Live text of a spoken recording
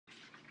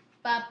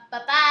Ba ba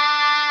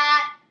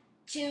ba.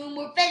 2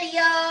 more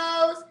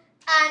videos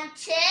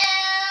until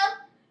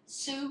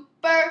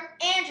Super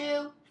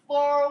Andrew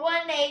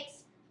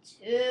 418's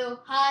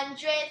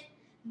 200th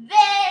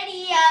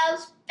video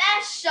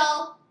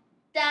special.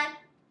 Done.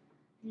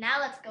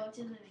 Now let's go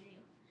to the video.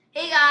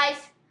 Hey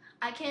guys,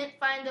 I can't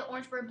find the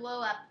orange bird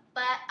blow up,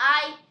 but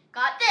I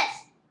got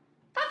this.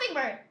 Puffing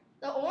bird,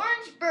 the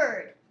orange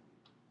bird.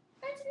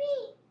 That's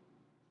me.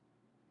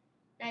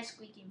 Nice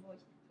squeaking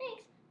voice.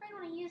 Thanks. I'm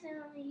going to use it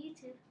on the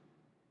YouTube.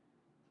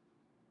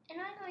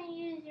 And I'm going to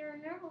use your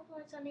normal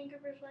voice on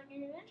Anchorverse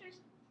Wagon Adventures.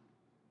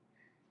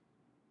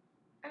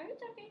 Are you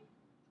talking?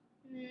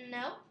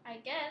 No, I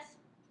guess.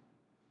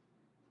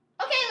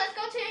 Okay, let's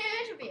go to your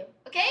interview.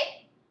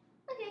 Okay?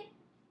 Okay.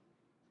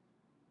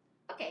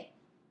 Okay.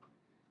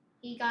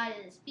 He got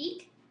his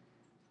beak.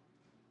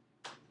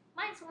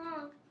 Mine's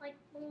long, like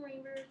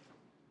boomerang bird.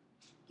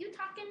 You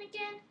talking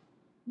again?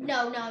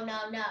 No.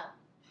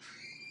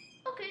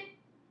 Okay.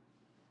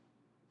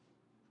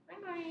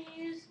 I'm going to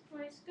use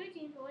my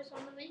squeaking voice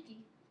on the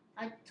wiki.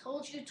 I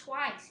told you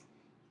twice.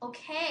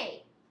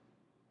 Okay.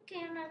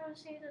 Okay, I'm not going to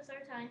say it the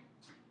third time.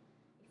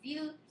 If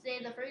you say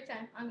it the third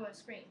time, I'm going to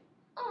scream.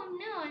 Oh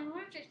no, I'm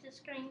allergic to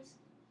screams.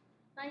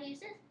 I use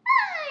this.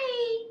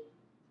 Hi!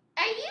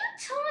 Are you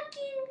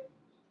talking?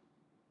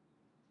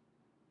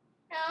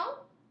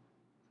 No?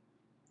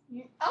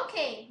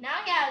 Okay,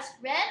 now he has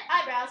red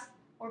eyebrows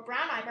or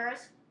brown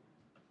eyebrows.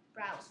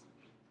 Brows.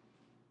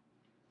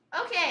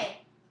 Okay.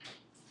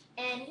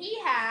 And he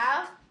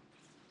have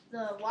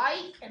the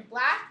white and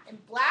black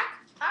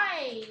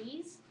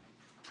eyes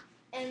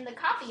and the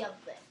copy of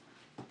it.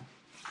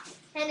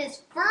 And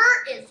his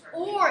fur is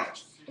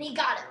orange. And he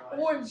got an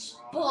orange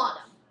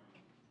bottom.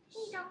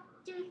 Hey, don't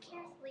do it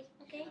carefully,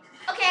 okay?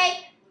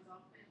 Okay.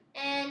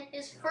 And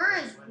his fur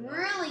is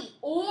really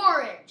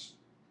orange.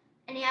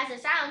 And he has a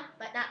sound,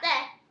 but not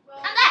that.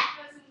 Not that.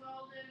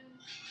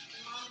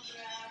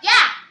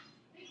 Yeah.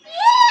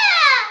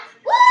 Yeah!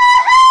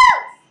 Woohoo!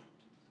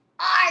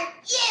 Are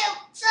you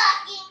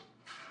talking?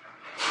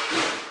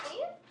 Are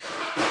you?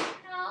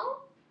 No.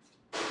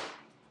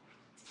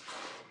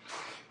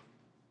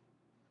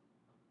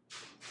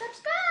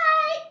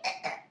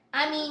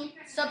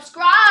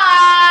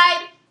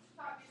 Subscribe.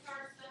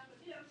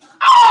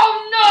 Oh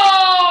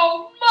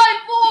no! My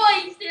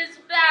voice is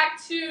back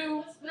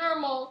to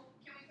normal.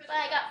 But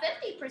I got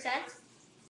 50%.